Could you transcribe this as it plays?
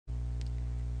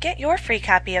Get your free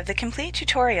copy of the complete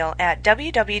tutorial at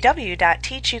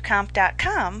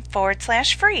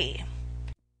www.teachucomp.com/free.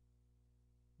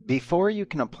 Before you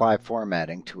can apply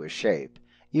formatting to a shape,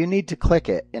 you need to click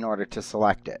it in order to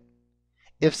select it.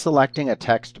 If selecting a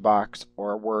text box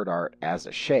or word art as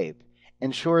a shape,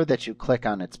 ensure that you click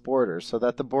on its border so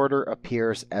that the border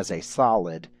appears as a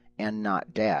solid and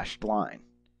not dashed line.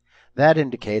 That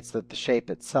indicates that the shape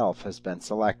itself has been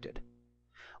selected.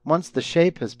 Once the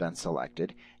shape has been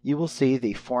selected, you will see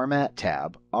the Format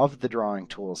tab of the Drawing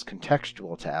Tools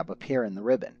Contextual tab appear in the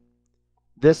ribbon.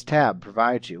 This tab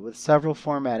provides you with several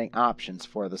formatting options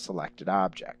for the selected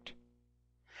object.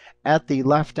 At the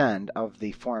left end of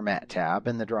the Format tab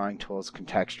in the Drawing Tools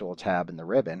Contextual tab in the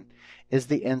ribbon is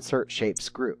the Insert Shapes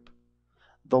group.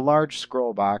 The large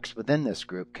scroll box within this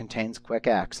group contains quick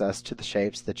access to the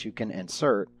shapes that you can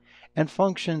insert and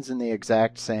functions in the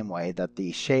exact same way that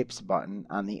the Shapes button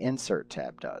on the Insert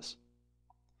tab does.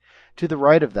 To the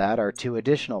right of that are two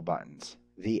additional buttons,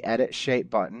 the Edit Shape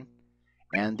button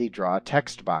and the Draw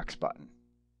Text Box button.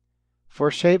 For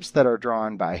shapes that are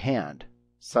drawn by hand,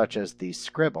 such as the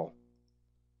scribble,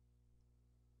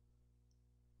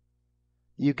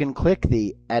 you can click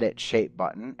the Edit Shape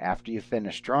button after you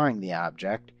finish drawing the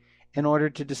object in order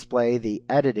to display the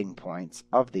editing points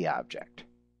of the object.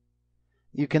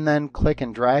 You can then click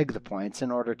and drag the points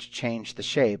in order to change the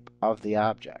shape of the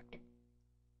object.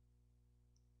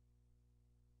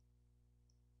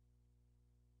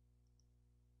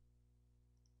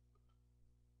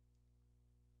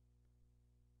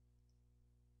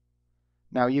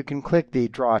 Now you can click the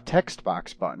Draw Text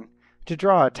Box button to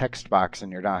draw a text box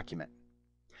in your document.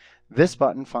 This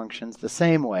button functions the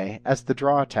same way as the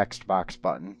Draw Text Box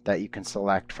button that you can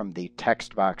select from the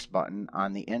Text Box button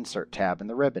on the Insert tab in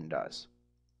the ribbon does.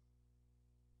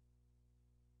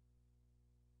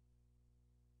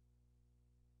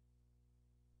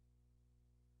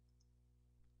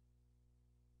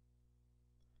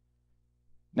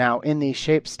 Now in the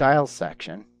Shape Styles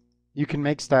section, you can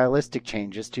make stylistic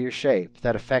changes to your shape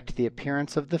that affect the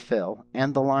appearance of the fill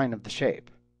and the line of the shape.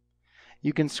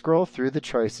 You can scroll through the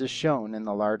choices shown in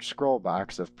the large scroll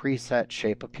box of preset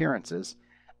shape appearances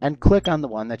and click on the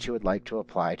one that you would like to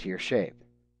apply to your shape.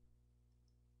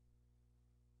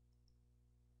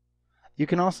 You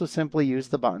can also simply use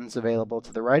the buttons available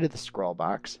to the right of the scroll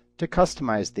box to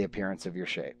customize the appearance of your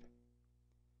shape.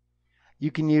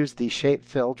 You can use the Shape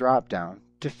Fill drop-down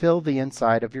to fill the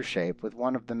inside of your shape with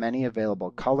one of the many available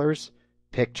colors,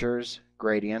 pictures,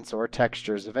 gradients, or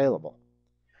textures available.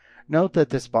 Note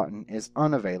that this button is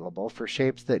unavailable for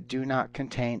shapes that do not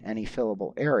contain any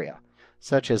fillable area,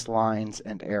 such as lines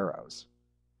and arrows.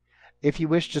 If you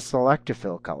wish to select a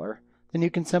fill color, then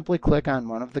you can simply click on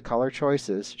one of the color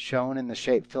choices shown in the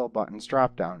Shape Fill button's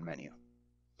drop-down menu.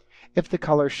 If the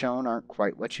colors shown aren't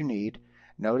quite what you need,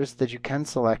 notice that you can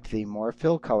select the More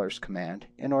Fill Colors command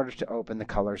in order to open the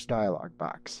Colors dialog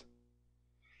box.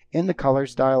 In the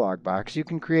Colors dialog box, you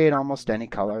can create almost any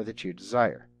color that you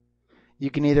desire. You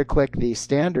can either click the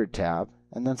Standard tab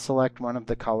and then select one of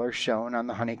the colors shown on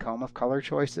the honeycomb of color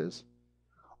choices,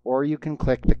 or you can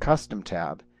click the Custom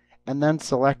tab and then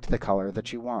select the color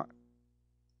that you want.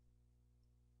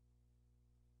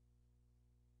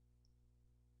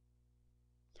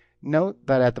 Note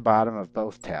that at the bottom of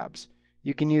both tabs,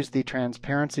 you can use the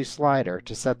Transparency slider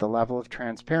to set the level of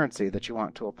transparency that you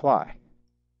want to apply.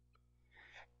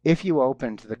 If you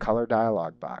opened the Color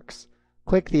dialog box,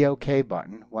 click the OK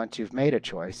button once you've made a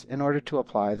choice in order to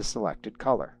apply the selected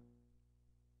color.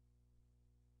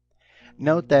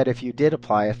 Note that if you did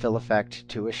apply a fill effect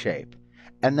to a shape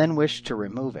and then wish to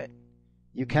remove it,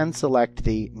 you can select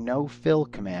the No Fill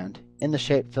command in the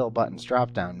Shape Fill button's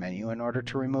drop-down menu in order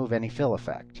to remove any fill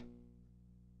effect.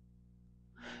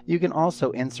 You can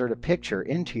also insert a picture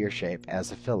into your shape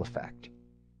as a fill effect.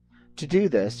 To do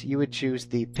this, you would choose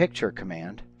the Picture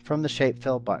command from the Shape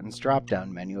Fill button's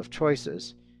drop-down menu of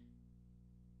choices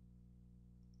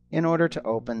in order to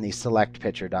open the Select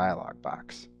Picture dialog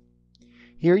box.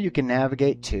 Here you can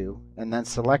navigate to and then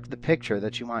select the picture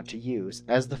that you want to use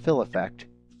as the fill effect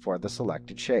for the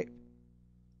selected shape.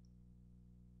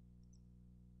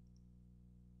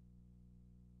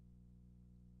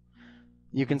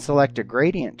 You can select a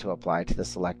gradient to apply to the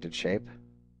selected shape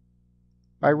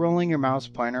by rolling your mouse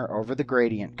pointer over the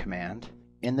Gradient command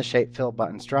in the Shape Fill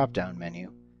button's drop-down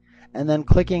menu, and then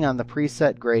clicking on the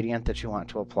preset gradient that you want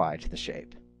to apply to the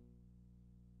shape.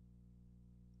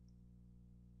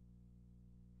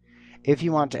 If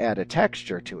you want to add a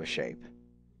texture to a shape,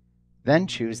 then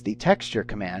choose the Texture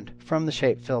command from the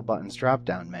Shape Fill button's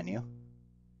drop-down menu,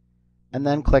 and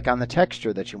then click on the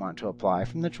texture that you want to apply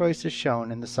from the choices shown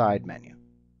in the side menu.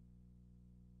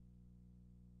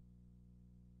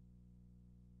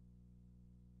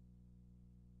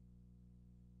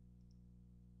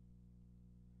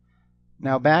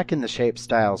 Now back in the Shape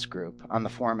Styles group on the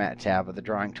Format tab of the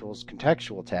Drawing Tools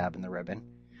Contextual tab in the ribbon,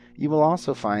 you will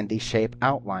also find the Shape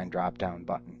Outline drop-down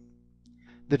button.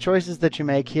 The choices that you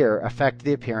make here affect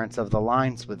the appearance of the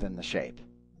lines within the shape.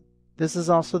 This is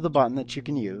also the button that you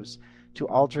can use to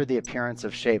alter the appearance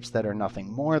of shapes that are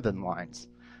nothing more than lines,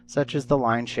 such as the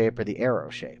line shape or the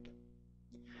arrow shape.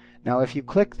 Now if you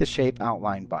click the Shape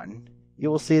Outline button, you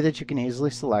will see that you can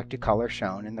easily select a color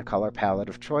shown in the color palette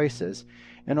of choices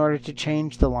in order to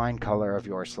change the line color of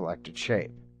your selected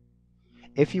shape.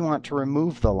 If you want to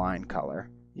remove the line color,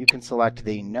 you can select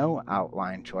the No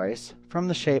Outline choice from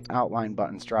the Shape Outline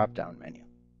button's drop-down menu.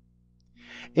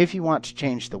 If you want to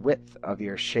change the width of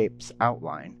your shape's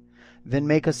outline, then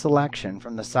make a selection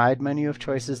from the side menu of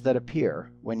choices that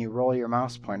appear when you roll your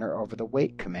mouse pointer over the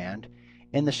Weight command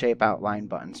in the Shape Outline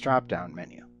button's drop-down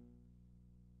menu.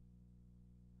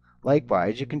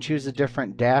 Likewise, you can choose a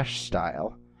different dash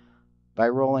style by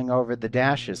rolling over the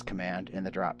Dashes command in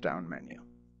the drop-down menu.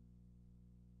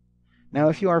 Now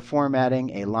if you are formatting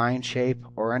a line shape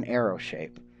or an arrow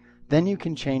shape, then you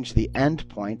can change the end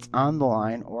points on the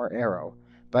line or arrow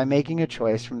by making a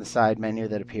choice from the side menu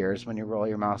that appears when you roll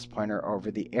your mouse pointer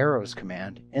over the Arrows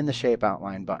command in the Shape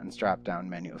Outline button's drop-down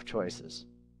menu of choices.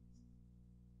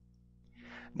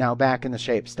 Now back in the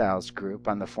Shape Styles group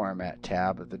on the Format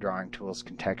tab of the Drawing Tools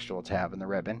Contextual tab in the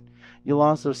ribbon, you'll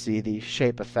also see the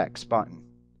Shape Effects button.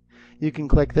 You can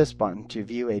click this button to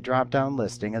view a drop-down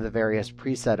listing of the various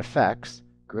preset effects,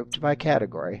 grouped by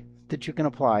category, that you can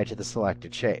apply to the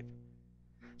selected shape.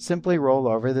 Simply roll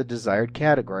over the desired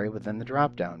category within the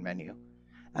drop-down menu,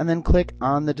 and then click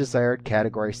on the desired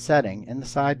category setting in the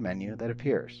side menu that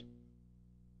appears.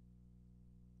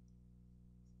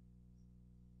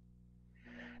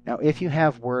 Now if you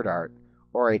have word art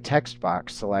or a text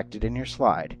box selected in your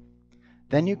slide,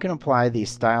 then you can apply the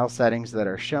style settings that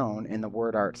are shown in the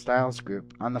Word Art Styles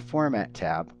group on the Format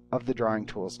tab of the Drawing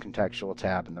Tools Contextual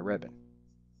tab in the ribbon.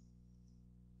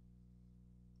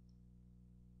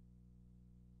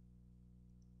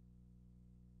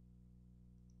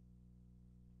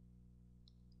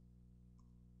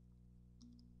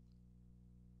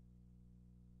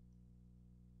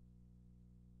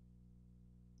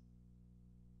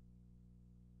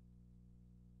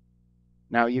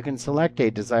 Now you can select a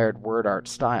desired word art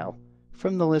style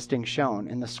from the listing shown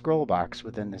in the scroll box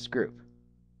within this group.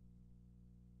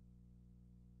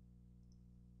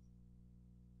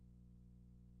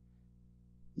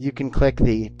 You can click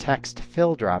the Text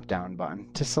Fill drop-down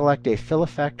button to select a fill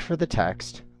effect for the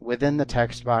text within the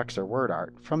text box or word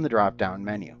art from the drop-down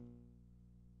menu.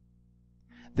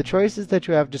 The choices that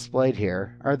you have displayed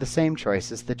here are the same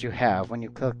choices that you have when you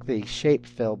click the Shape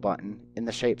Fill button in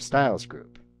the Shape Styles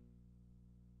group.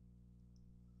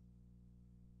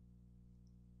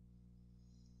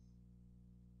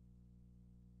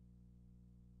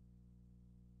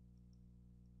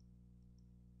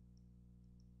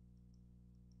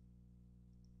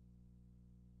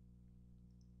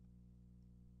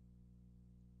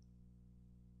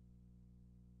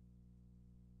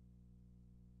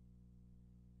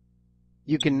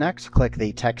 You can next click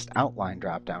the Text Outline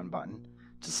drop-down button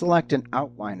to select an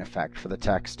outline effect for the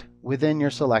text within your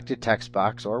selected text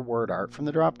box or word art from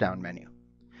the drop-down menu.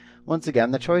 Once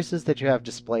again, the choices that you have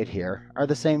displayed here are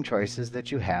the same choices that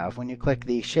you have when you click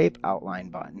the Shape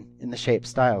Outline button in the Shape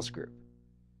Styles group.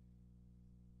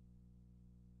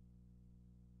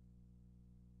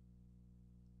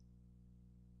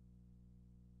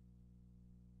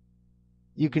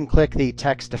 You can click the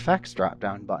Text Effects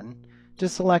drop-down button to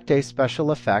select a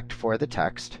special effect for the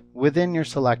text within your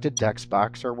selected text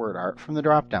box or word art from the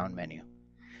drop-down menu.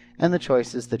 And the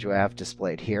choices that you have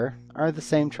displayed here are the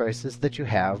same choices that you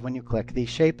have when you click the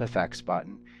Shape Effects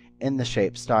button in the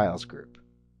Shape Styles group.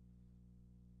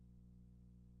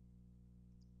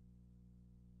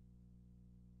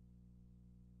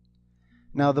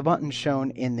 Now the buttons shown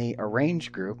in the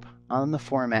Arrange group on the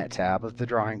Format tab of the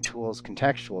Drawing Tools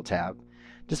Contextual tab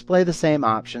display the same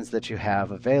options that you have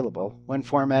available when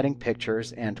formatting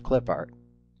pictures and clip art.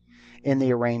 In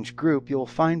the Arrange group, you will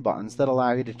find buttons that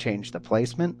allow you to change the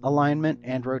placement, alignment,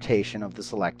 and rotation of the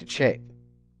selected shape.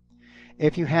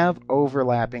 If you have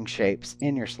overlapping shapes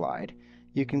in your slide,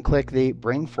 you can click the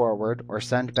Bring Forward or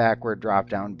Send Backward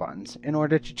drop-down buttons in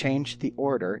order to change the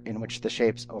order in which the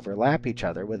shapes overlap each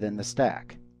other within the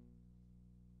stack.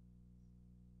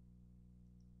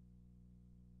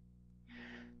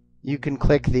 You can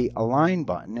click the Align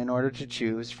button in order to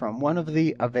choose from one of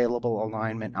the available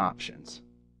alignment options.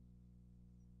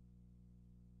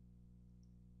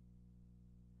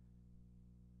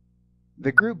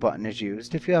 The Group button is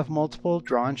used if you have multiple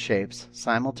drawn shapes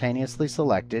simultaneously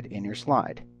selected in your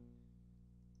slide.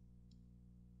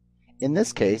 In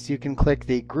this case, you can click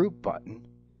the Group button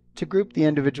to group the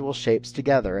individual shapes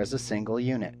together as a single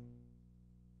unit.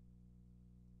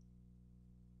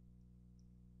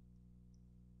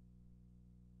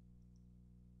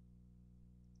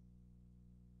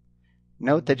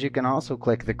 Note that you can also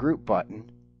click the Group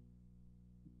button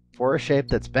for a shape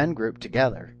that's been grouped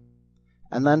together,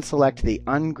 and then select the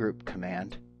Ungroup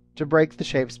command to break the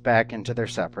shapes back into their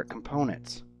separate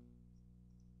components.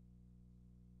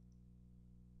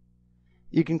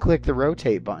 You can click the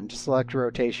Rotate button to select a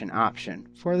rotation option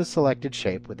for the selected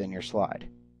shape within your slide.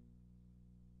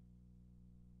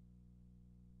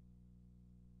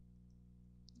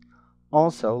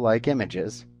 Also, like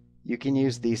images, you can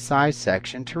use the Size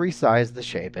section to resize the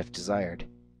shape if desired.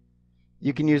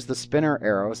 You can use the spinner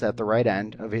arrows at the right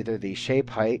end of either the Shape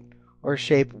Height or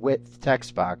Shape Width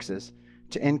text boxes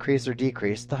to increase or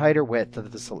decrease the height or width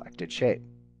of the selected shape.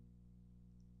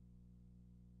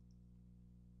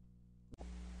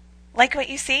 Like what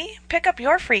you see? Pick up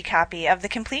your free copy of the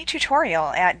complete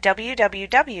tutorial at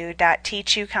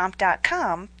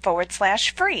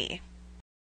www.teachucomp.com/free.